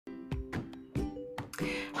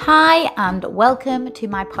Hi, and welcome to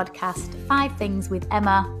my podcast, 5 Things with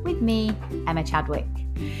Emma, with me, Emma Chadwick.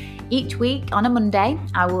 Each week on a Monday,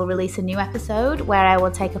 I will release a new episode where I will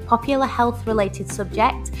take a popular health-related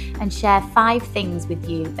subject and share 5 things with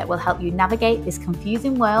you that will help you navigate this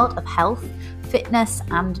confusing world of health, fitness,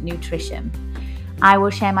 and nutrition. I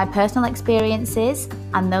will share my personal experiences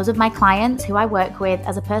and those of my clients who I work with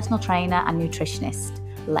as a personal trainer and nutritionist.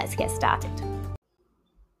 Let's get started.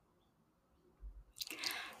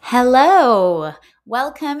 Hello,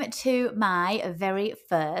 welcome to my very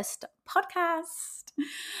first podcast.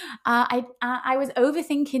 I was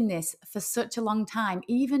overthinking this for such a long time,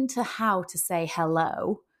 even to how to say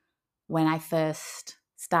hello when I first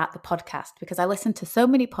start the podcast, because I listen to so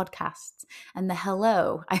many podcasts and the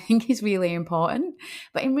hello I think is really important.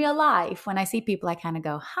 But in real life, when I see people, I kind of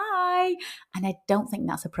go, hi, and I don't think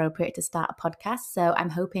that's appropriate to start a podcast. So I'm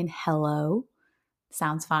hoping hello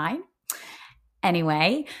sounds fine.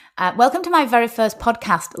 Anyway, welcome to my very first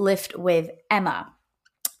podcast, Lift with Emma.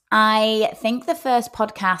 I think the first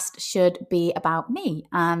podcast should be about me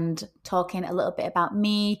and talking a little bit about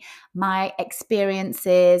me, my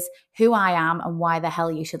experiences, who I am, and why the hell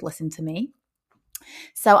you should listen to me.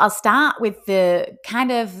 So I'll start with the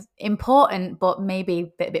kind of important but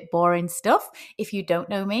maybe a bit boring stuff. If you don't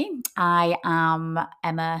know me, I am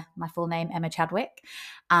Emma, my full name, Emma Chadwick.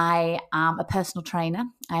 I am a personal trainer.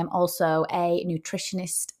 I am also a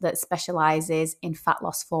nutritionist that specializes in fat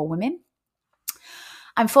loss for women.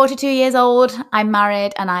 I'm 42 years old, I'm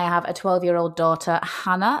married, and I have a 12-year-old daughter,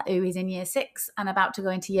 Hannah, who is in year 6 and about to go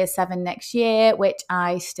into year 7 next year, which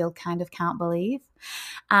I still kind of can't believe.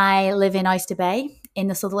 I live in Oyster Bay in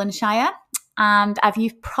the Sutherland Shire, and as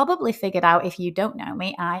you've probably figured out if you don't know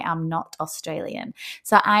me, I am not Australian.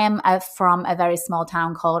 So I am from a very small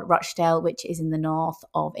town called Rochdale, which is in the north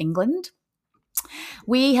of England.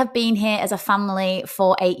 We have been here as a family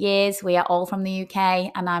for 8 years. We are all from the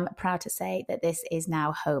UK, and I'm proud to say that this is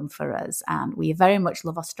now home for us. And we very much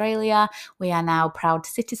love Australia. We are now proud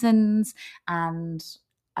citizens and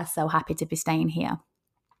are so happy to be staying here.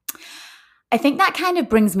 I think that kind of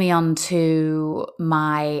brings me on to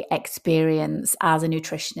my experience as a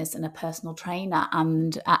nutritionist and a personal trainer.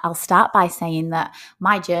 And I'll start by saying that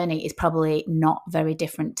my journey is probably not very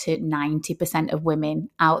different to 90% of women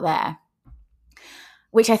out there,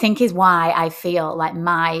 which I think is why I feel like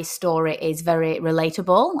my story is very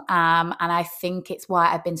relatable. And I think it's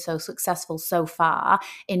why I've been so successful so far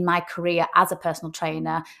in my career as a personal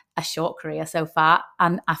trainer, a short career so far,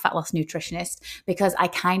 and a fat loss nutritionist, because I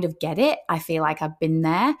kind of get it. I feel like I've been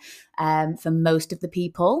there for most of the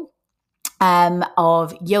people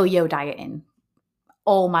of yo-yo dieting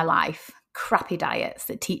all my life. Crappy diets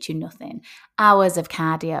that teach you nothing, hours of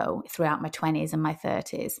cardio throughout my 20s and my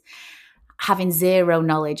 30s. Having zero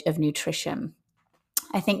knowledge of nutrition.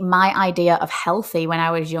 I think my idea of healthy when I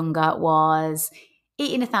was younger was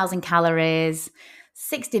eating 1,000 calories,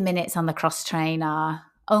 60 minutes on the cross trainer,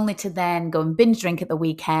 only to then go and binge drink at the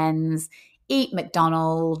weekends, eat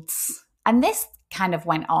McDonald's. And this kind of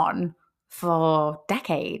went on for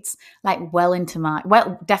decades, like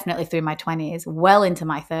definitely through my 20s, well into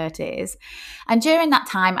my 30s. And during that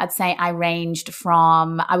time, I'd say I ranged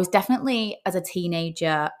from, I was definitely as a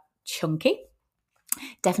teenager, chunky,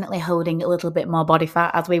 definitely holding a little bit more body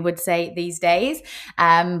fat, as we would say these days.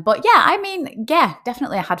 But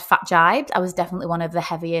definitely I had fat jibes. I was definitely one of the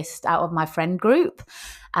heaviest out of my friend group.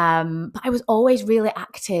 But I was always really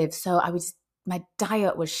active. So my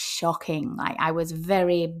diet was shocking. Like I was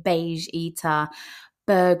very beige eater,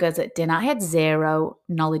 burgers at dinner. I had zero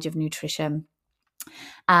knowledge of nutrition.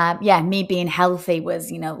 Me being healthy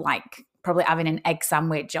was, probably having an egg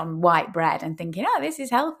sandwich on white bread and thinking, oh, this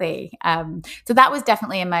is healthy. So that was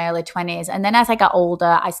definitely in my early 20s. And then as I got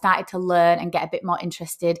older, I started to learn and get a bit more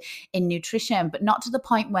interested in nutrition, but not to the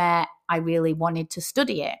point where I really wanted to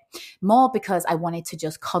study it, more because I wanted to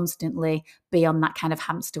just constantly be on that kind of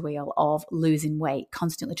hamster wheel of losing weight,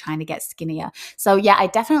 constantly trying to get skinnier. So yeah, I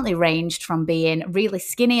definitely ranged from being really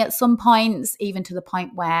skinny at some points, even to the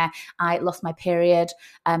point where I lost my period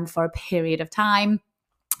for a period of time.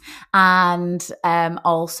 And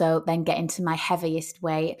also then getting to my heaviest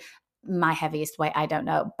weight, I don't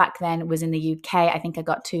know, back then was in the UK. I think I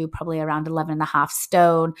got to probably around 11 and a half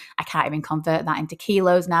stone. I can't even convert that into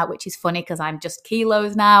kilos now, which is funny because I'm just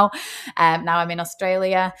kilos now. Now I'm in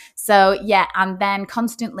Australia. So yeah, and then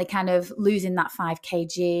constantly kind of losing that 5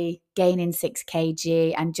 kg, gaining 6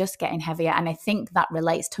 kg and just getting heavier. And I think that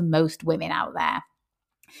relates to most women out there.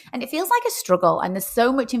 And it feels like a struggle, and there's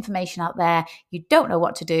so much information out there. You don't know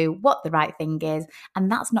what to do, what the right thing is, and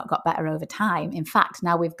that's not got better over time. In fact,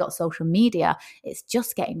 now we've got social media, it's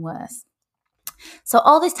just getting worse. So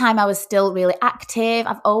all this time I was still really active.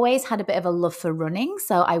 I've always had a bit of a love for running.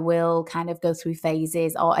 So I will kind of go through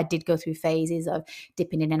phases, or I did go through phases of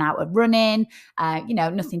dipping in and out of running.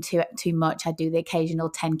 Nothing too much. I do the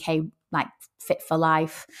occasional 10K like Fit for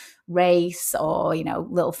Life race, or,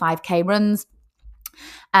 little 5K runs.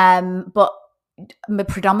 But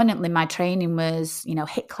predominantly my training was,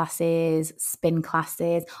 HIIT classes, spin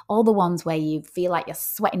classes, all the ones where you feel like you're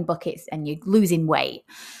sweating buckets and you're losing weight.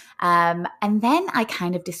 And then I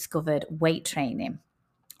kind of discovered weight training.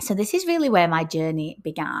 So this is really where my journey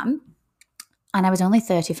began. And I was only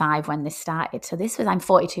 35 when this started. So I'm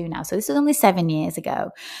 42 now. So this was only 7 years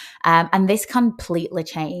ago. And this completely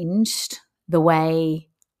changed the way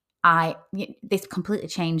this completely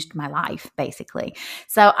changed my life, basically.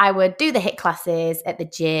 So I would do the HIIT classes at the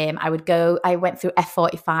gym. I went through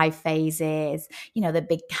F45 phases, the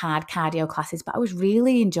big hard cardio classes, but I was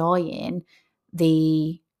really enjoying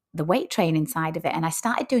the weight training side of it. And I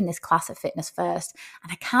started doing this class at Fitness First,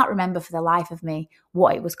 and I can't remember for the life of me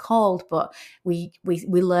what it was called, but we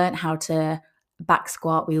learned how to back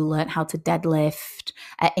squat, we learned how to deadlift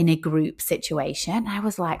in a group situation. I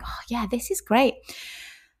was like, oh yeah, this is great.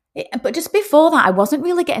 But just before that, I wasn't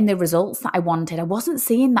really getting the results that I wanted. I wasn't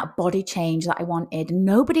seeing that body change that I wanted.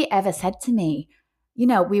 Nobody ever said to me,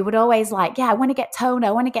 we would always like, yeah, I want to get toned.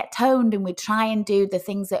 And we'd try and do the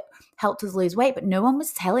things that helped us lose weight. But no one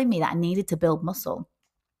was telling me that I needed to build muscle.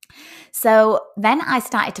 So then I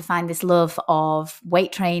started to find this love of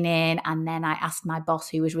weight training. And then I asked my boss,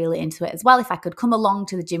 who was really into it as well, if I could come along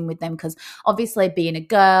to the gym with them. Because obviously being a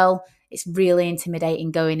girl, it's really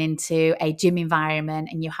intimidating going into a gym environment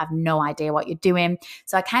and you have no idea what you're doing.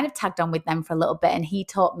 So I kind of tagged on with them for a little bit, and he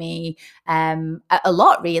taught me a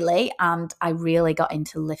lot, really. And I really got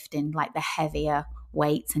into lifting like the heavier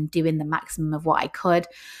weights and doing the maximum of what I could.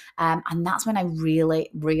 And that's when I really,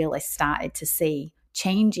 really started to see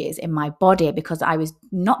changes in my body, because I was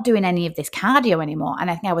not doing any of this cardio anymore. And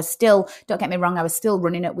I think I was still, don't get me wrong, I was still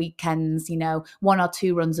running at weekends, 1 or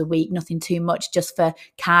 2 runs a week, nothing too much, just for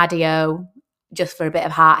cardio, just for a bit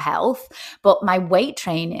of heart health. But my weight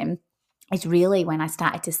training is really when I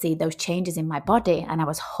started to see those changes in my body, and I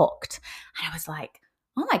was hooked. And I was like,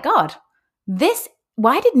 oh my God,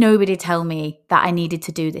 why did nobody tell me that I needed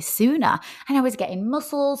to do this sooner? And I was getting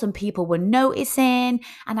muscles and people were noticing,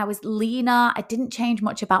 and I was leaner. I didn't change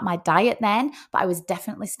much about my diet then, but I was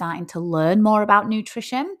definitely starting to learn more about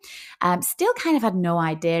nutrition. Still kind of had no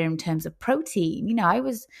idea in terms of protein. I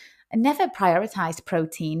never prioritized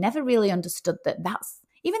protein, never really understood that's,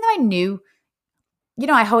 even though I knew,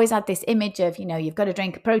 I always had this image of, you've got to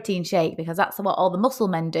drink a protein shake because that's what all the muscle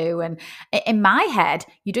men do. And in my head,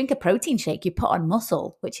 you drink a protein shake, you put on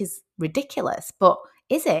muscle, which is ridiculous. But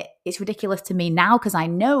is it? It's ridiculous to me now because I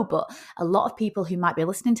know, but a lot of people who might be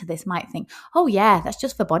listening to this might think, oh yeah, that's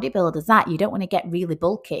just for bodybuilders, that you don't want to get really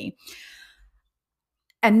bulky.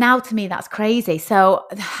 And now to me, that's crazy. So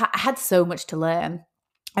I had so much to learn.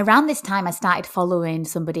 Around this time, I started following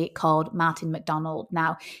somebody called Martin McDonald.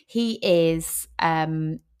 Now, he is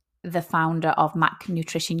the founder of Mac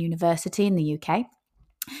Nutrition University in the UK.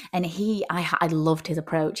 And I loved his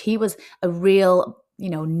approach. He was a real,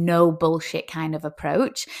 no bullshit kind of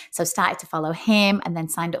approach. So started to follow him, and then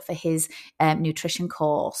signed up for his nutrition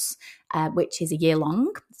course, which is a year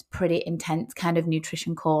long. It's a pretty intense kind of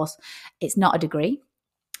nutrition course. It's not a degree.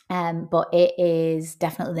 But it is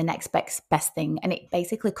definitely the next best thing. And it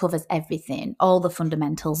basically covers everything, all the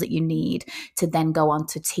fundamentals that you need to then go on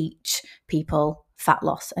to teach people fat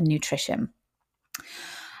loss and nutrition.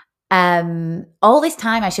 All this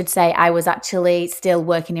time, I should say, I was actually still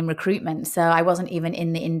working in recruitment. So I wasn't even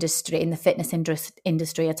in the industry, in the fitness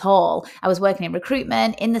industry at all. I was working in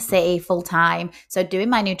recruitment in the city full time. So doing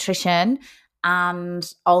my nutrition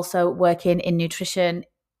and also working in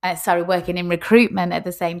recruitment at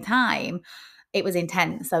the same time. It was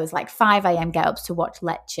intense. So it was like 5 a.m. get-ups to watch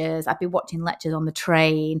lectures. I'd be watching lectures on the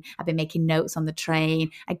train. I'd be making notes on the train.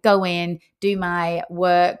 I'd go in, do my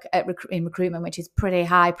work in recruitment, which is a pretty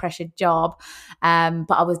high-pressured job. But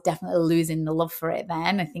I was definitely losing the love for it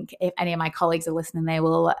then. I think if any of my colleagues are listening, they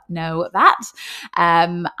will know that.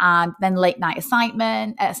 And then late-night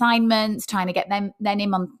assignments, trying to get them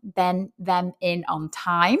in on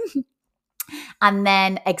time. And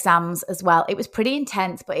then exams as well. It was pretty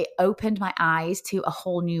intense, but it opened my eyes to a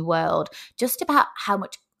whole new world, just about how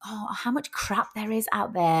much crap there is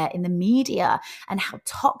out there in the media and how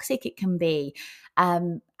toxic it can be.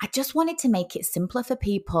 I just wanted to make it simpler for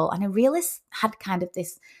people. And I really had kind of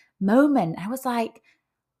this moment. I was like,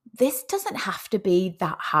 this doesn't have to be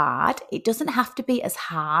that hard. It doesn't have to be as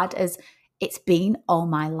hard as It's been all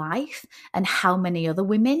my life, and how many other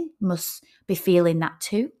women must be feeling that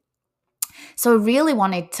too. So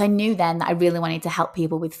I knew then that I really wanted to help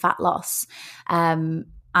people with fat loss,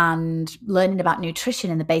 and learning about nutrition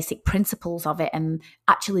and the basic principles of it, and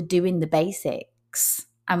actually doing the basics.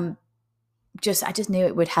 I just knew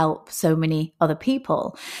it would help so many other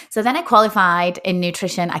people. So then I qualified in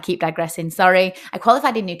nutrition. I keep digressing, sorry. I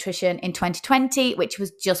qualified in nutrition in 2020, which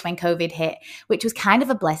was just when COVID hit, which was kind of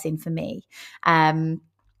a blessing for me,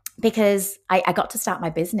 because I got to start my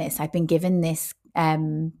business. I've been given this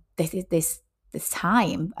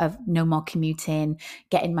time of no more commuting,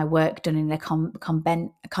 getting my work done in a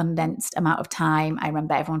condensed amount of time. I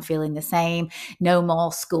remember everyone feeling the same. No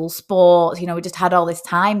more school sports. We just had all this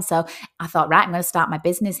time. So I thought, right, I'm going to start my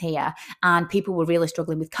business here. And people were really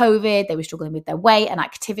struggling with COVID. They were struggling with their weight and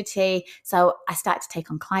activity. So I started to take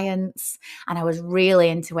on clients, and I was really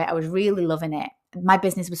into it. I was really loving it. My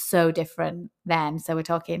business was so different then. So we're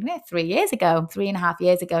talking 3.5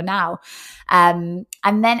 years ago now. And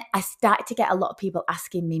then I started to get a lot of people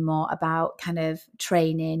asking me more about kind of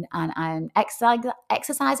training and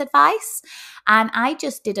exercise advice. And I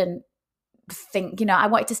just didn't think, I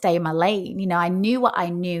wanted to stay in my lane. I knew what I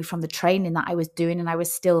knew from the training that I was doing, and I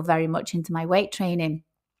was still very much into my weight training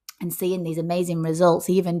and seeing these amazing results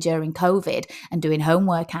even during COVID and doing home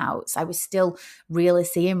workouts. I was still really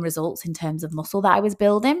seeing results in terms of muscle that I was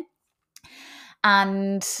building.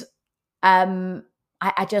 And I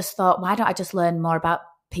just thought, why don't I just learn more about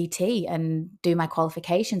PT and do my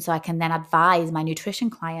qualification so I can then advise my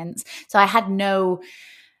nutrition clients? So I had no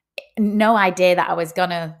idea that I was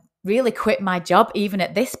going to really quit my job even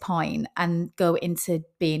at this point and go into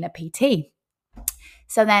being a PT.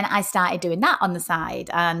 So then I started doing that on the side.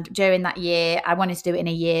 And during that year, I wanted to do it in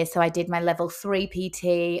a year. So I did my level 3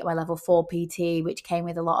 PT, my level 4 PT, which came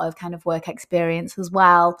with a lot of kind of work experience as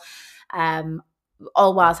well,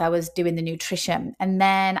 all whilst I was doing the nutrition. And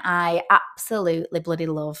then I absolutely bloody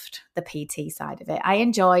loved the PT side of it. I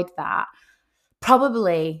enjoyed that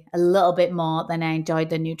probably a little bit more than I enjoyed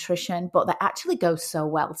the nutrition, but they actually go so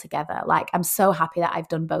well together. Like, I'm so happy that I've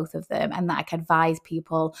done both of them and that I can advise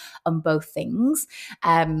people on both things,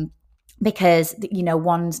 because,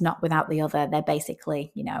 one's not without the other. They're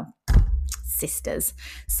basically, sisters.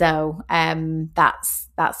 So that's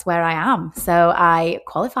where I am. So I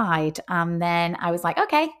qualified, and then I was like,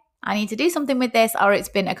 okay, I need to do something with this, or it's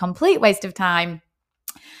been a complete waste of time.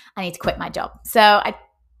 I need to quit my job. So I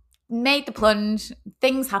made the plunge.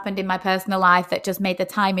 Things happened in my personal life that just made the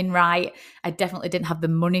timing right. I definitely didn't have the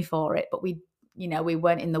money for it, but we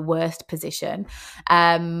weren't in the worst position.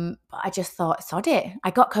 But I just thought, sod it.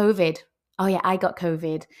 I got COVID. Oh yeah, I got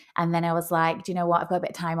COVID. And then I was like, do you know what? I've got a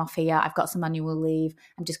bit of time off here. I've got some annual leave.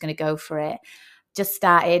 I'm just going to go for it. Just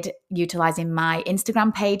started utilizing my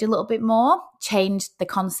Instagram page a little bit more, changed the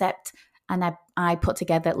concept, and I put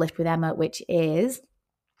together Lift with Emma, which is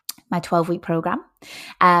my 12-week program.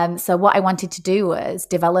 So what I wanted to do was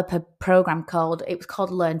develop a program called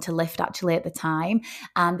Learn to Lift actually at the time.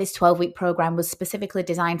 And this 12-week program was specifically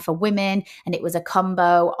designed for women. And it was a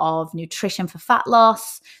combo of nutrition for fat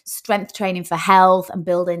loss, strength training for health, and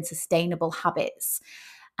building sustainable habits.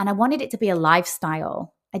 And I wanted it to be a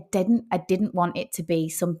lifestyle. I didn't want it to be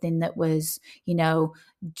something that was,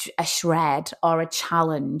 a shred or a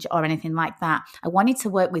challenge or anything like that. I wanted to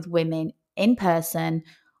work with women in person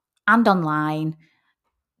and online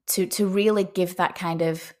to really give that kind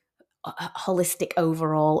of holistic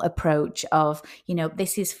overall approach of,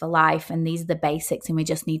 this is for life and these are the basics and we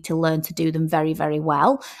just need to learn to do them very, very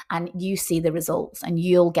well. And you see the results and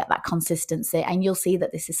you'll get that consistency and you'll see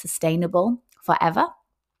that this is sustainable forever.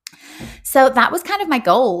 So that was kind of my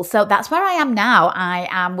goal. So that's where I am now. I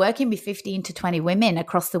am working with 15 to 20 women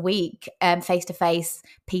across the week, face-to-face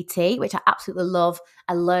PT, which I absolutely love.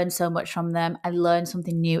 I learn so much from them. I learn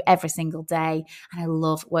something new every single day, and I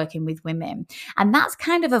love working with women. And that's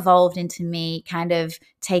kind of evolved into me kind of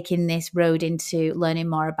taking this road into learning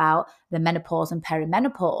more about the menopause and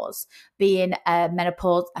perimenopause, being a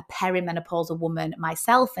perimenopausal woman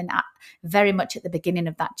myself, and very much at the beginning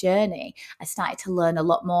of that journey, I started to learn a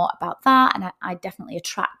lot more about that, and I definitely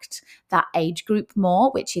attract that age group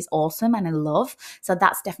more, which is awesome and I love. So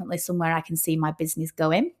that's definitely somewhere I can see my business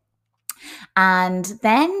going. And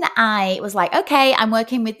then I was like, okay, I'm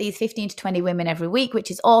working with these 15 to 20 women every week,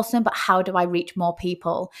 which is awesome, but how do I reach more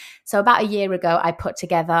people? So about a year ago, I put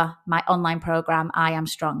together my online program, I Am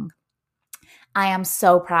Strong. I am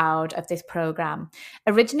so proud of this program.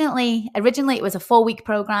 Originally it was a 4-week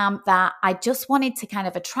program that I just wanted to kind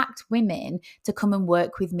of attract women to come and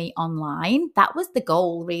work with me online. That was the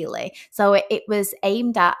goal, really. So it was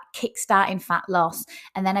aimed at kickstarting fat loss.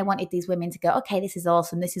 And then I wanted these women to go, okay, this is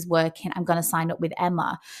awesome. This is working. I'm going to sign up with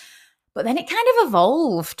Emma. But then it kind of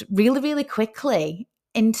evolved really, really quickly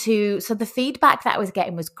so the feedback that I was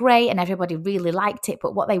getting was great and everybody really liked it.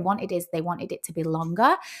 But what they wanted it to be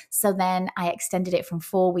longer. So then I extended it from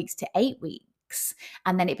 4 weeks to 8 weeks.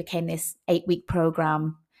 And then it became this 8-week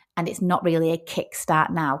program. And it's not really a kickstart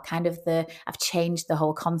now. I've changed the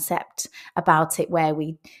whole concept about it, where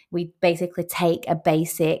we basically take a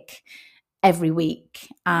basic every week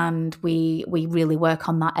and we really work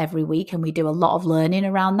on that every week, and we do a lot of learning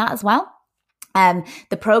around that as well.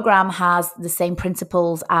 The program has the same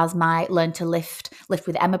principles as my Learn to Lift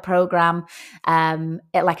with Emma program.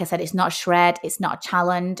 Like I said, it's not a shred, it's not a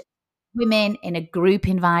challenge. Women in a group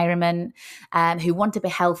environment who want to be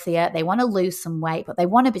healthier, they want to lose some weight, but they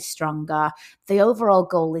want to be stronger. The overall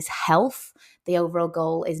goal is health. The overall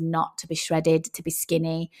goal is not to be shredded, to be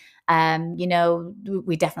skinny.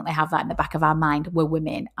 We definitely have that in the back of our mind. We're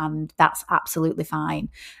women, and that's absolutely fine.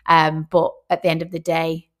 But at the end of the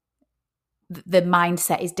day, the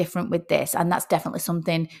mindset is different with this, and that's definitely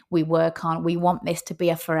something we work on. We want this to be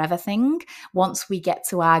a forever thing. Once we get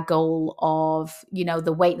to our goal of,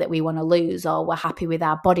 the weight that we want to lose, or we're happy with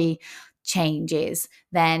our body changes,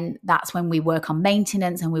 then that's when we work on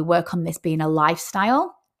maintenance and we work on this being a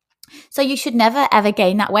lifestyle. So you should never, ever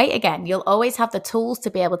gain that weight again. You'll always have the tools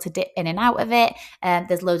to be able to dip in and out of it.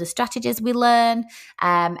 There's loads of strategies we learn.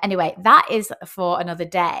 Anyway, that is for another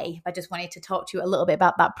day. I just wanted to talk to you a little bit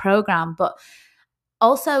about that program. But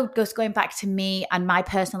also, just going back to me and my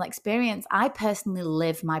personal experience, I personally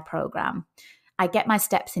live my program. I get my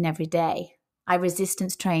steps in every day. I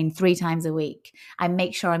resistance train 3 times a week. I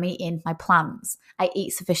make sure I'm eating my plants. I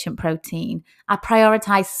eat sufficient protein. I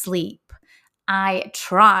prioritize sleep. I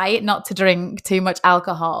try not to drink too much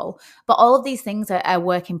alcohol, but all of these things are a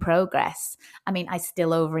work in progress. I mean, I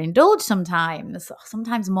still overindulge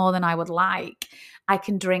sometimes more than I would like. I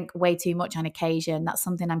can drink way too much on occasion. That's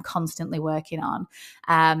something I'm constantly working on.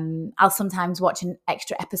 I'll sometimes watch an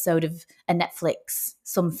extra episode of a Netflix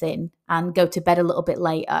something and go to bed a little bit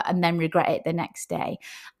later and then regret it the next day.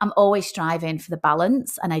 I'm always striving for the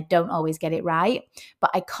balance, and I don't always get it right,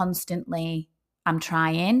 but I'm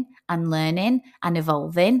trying and learning and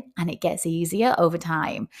evolving, and it gets easier over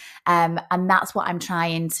time. And that's what I'm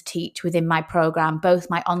trying to teach within my program, both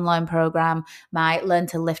my online program, my Learn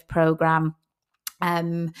to Lift program.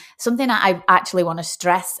 Something that I actually want to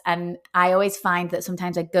stress, and I always find that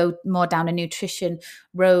sometimes I go more down a nutrition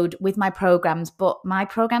road with my programs, but my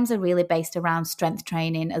programs are really based around strength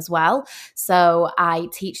training as well. So I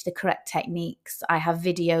teach the correct techniques. I have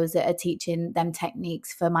videos that are teaching them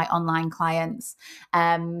techniques for my online clients.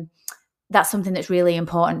 That's something that's really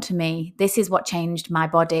important to me. This is what changed my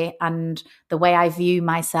body and the way I view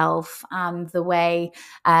myself, and the way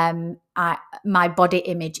my body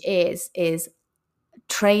image is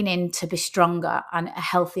training to be stronger and a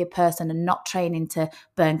healthier person, and not training to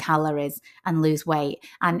burn calories and lose weight.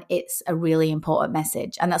 And it's a really important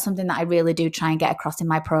message. And that's something that I really do try and get across in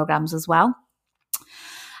my programs as well.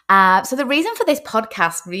 So the reason for this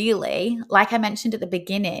podcast, really, like I mentioned at the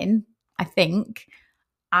beginning, I think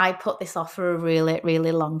I put this off for a really,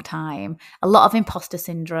 really long time. A lot of imposter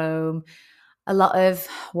syndrome, a lot of,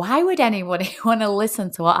 why would anybody want to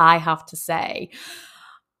listen to what I have to say?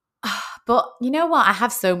 But you know what? I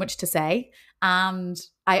have so much to say, and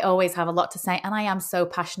I always have a lot to say, and I am so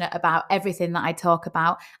passionate about everything that I talk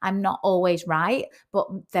about. I'm not always right, but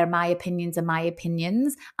they're my opinions are my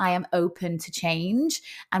opinions. I am open to change.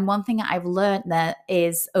 And one thing I've learned that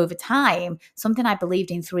is, over time, something I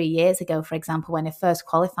believed in 3 years ago, for example, when I first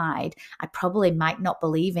qualified, I probably might not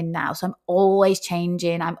believe in now. So I'm always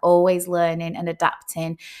changing. I'm always learning and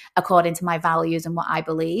adapting according to my values and what I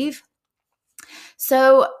believe.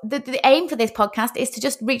 So the aim for this podcast is to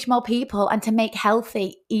just reach more people and to make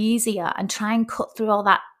healthy easier, and try and cut through all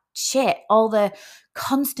that shit, all the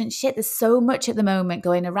constant shit. There's so much at the moment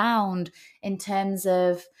going around in terms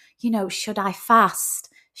of, should I fast?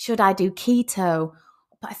 Should I do keto?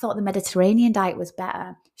 But I thought the Mediterranean diet was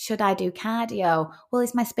better. Should I do cardio? Well,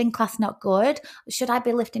 is my spin class not good? Should I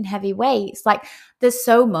be lifting heavy weights? Like, there's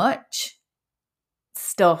so much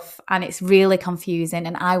stuff, and it's really confusing,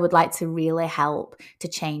 and I would like to really help to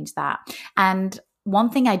change that. And one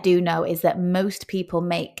thing I do know is that most people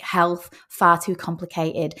make health far too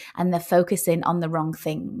complicated, and they're focusing on the wrong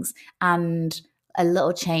things, and a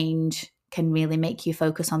little change can really make you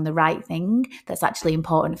focus on the right thing that's actually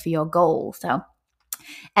important for your goal. So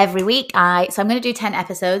every week, I'm going to do 10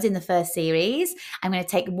 episodes in the first series. I'm going to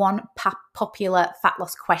take one popular fat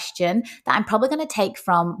loss question that I'm probably going to take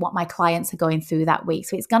from what my clients are going through that week.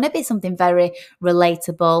 So it's going to be something very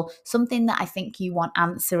relatable, something that I think you want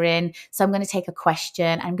answering. So I'm going to take a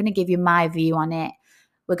question. I'm going to give you my view on it.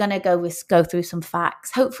 We're going to go through some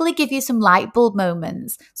facts, hopefully give you some light bulb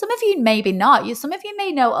moments. Some of you maybe not. Some of you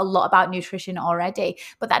may know a lot about nutrition already,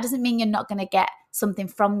 but that doesn't mean you're not going to get something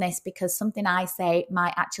from this, because something I say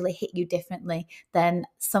might actually hit you differently than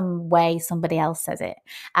some way somebody else says it.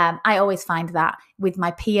 I always find that with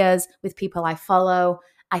my peers, with people I follow,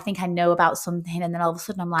 I think I know about something and then all of a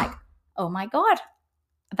sudden I'm like, oh my God,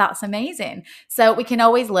 that's amazing. So we can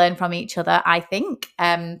always learn from each other, I think.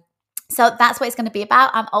 So that's what it's going to be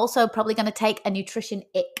about. I'm also probably going to take a nutrition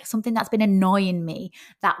ick, something that's been annoying me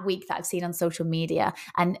that week that I've seen on social media,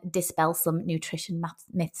 and dispel some nutrition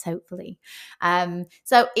myths, hopefully.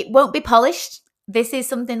 So it won't be polished. This is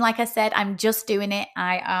something, like I said, I'm just doing it.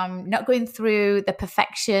 I am not going through the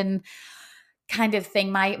perfection kind of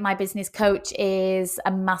thing. My business coach is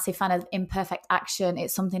a massive fan of imperfect action.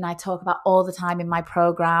 It's something I talk about all the time in my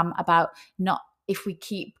program, about not, if we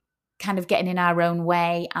keep kind of getting in our own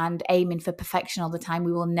way and aiming for perfection all the time,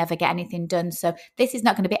 we will never get anything done. So this is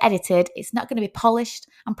not going to be edited. It's not going to be polished.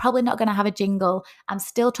 I'm probably not going to have a jingle. I'm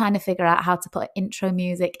still trying to figure out how to put intro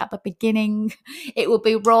music at the beginning. It will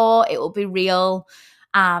be raw. It will be real.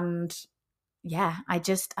 And yeah, I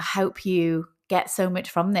hope you get so much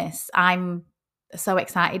from this. I'm so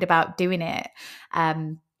excited about doing it.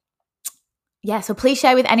 So please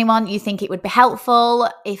share with anyone you think it would be helpful.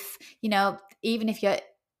 If, even if you're,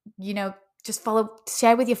 just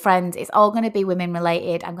share with your friends. It's all going to be women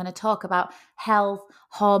related. I'm going to talk about health,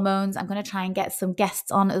 hormones. I'm going to try and get some guests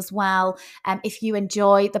on as well. If you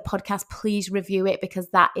enjoy the podcast, please review it, because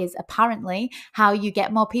that is apparently how you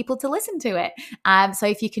get more people to listen to it. So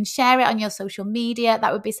if you can share it on your social media,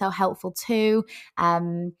 that would be so helpful too.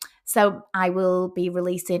 So I will be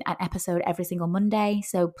releasing an episode every single Monday.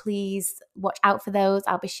 So please watch out for those.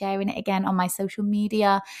 I'll be sharing it again on my social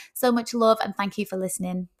media. So much love, and thank you for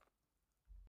listening.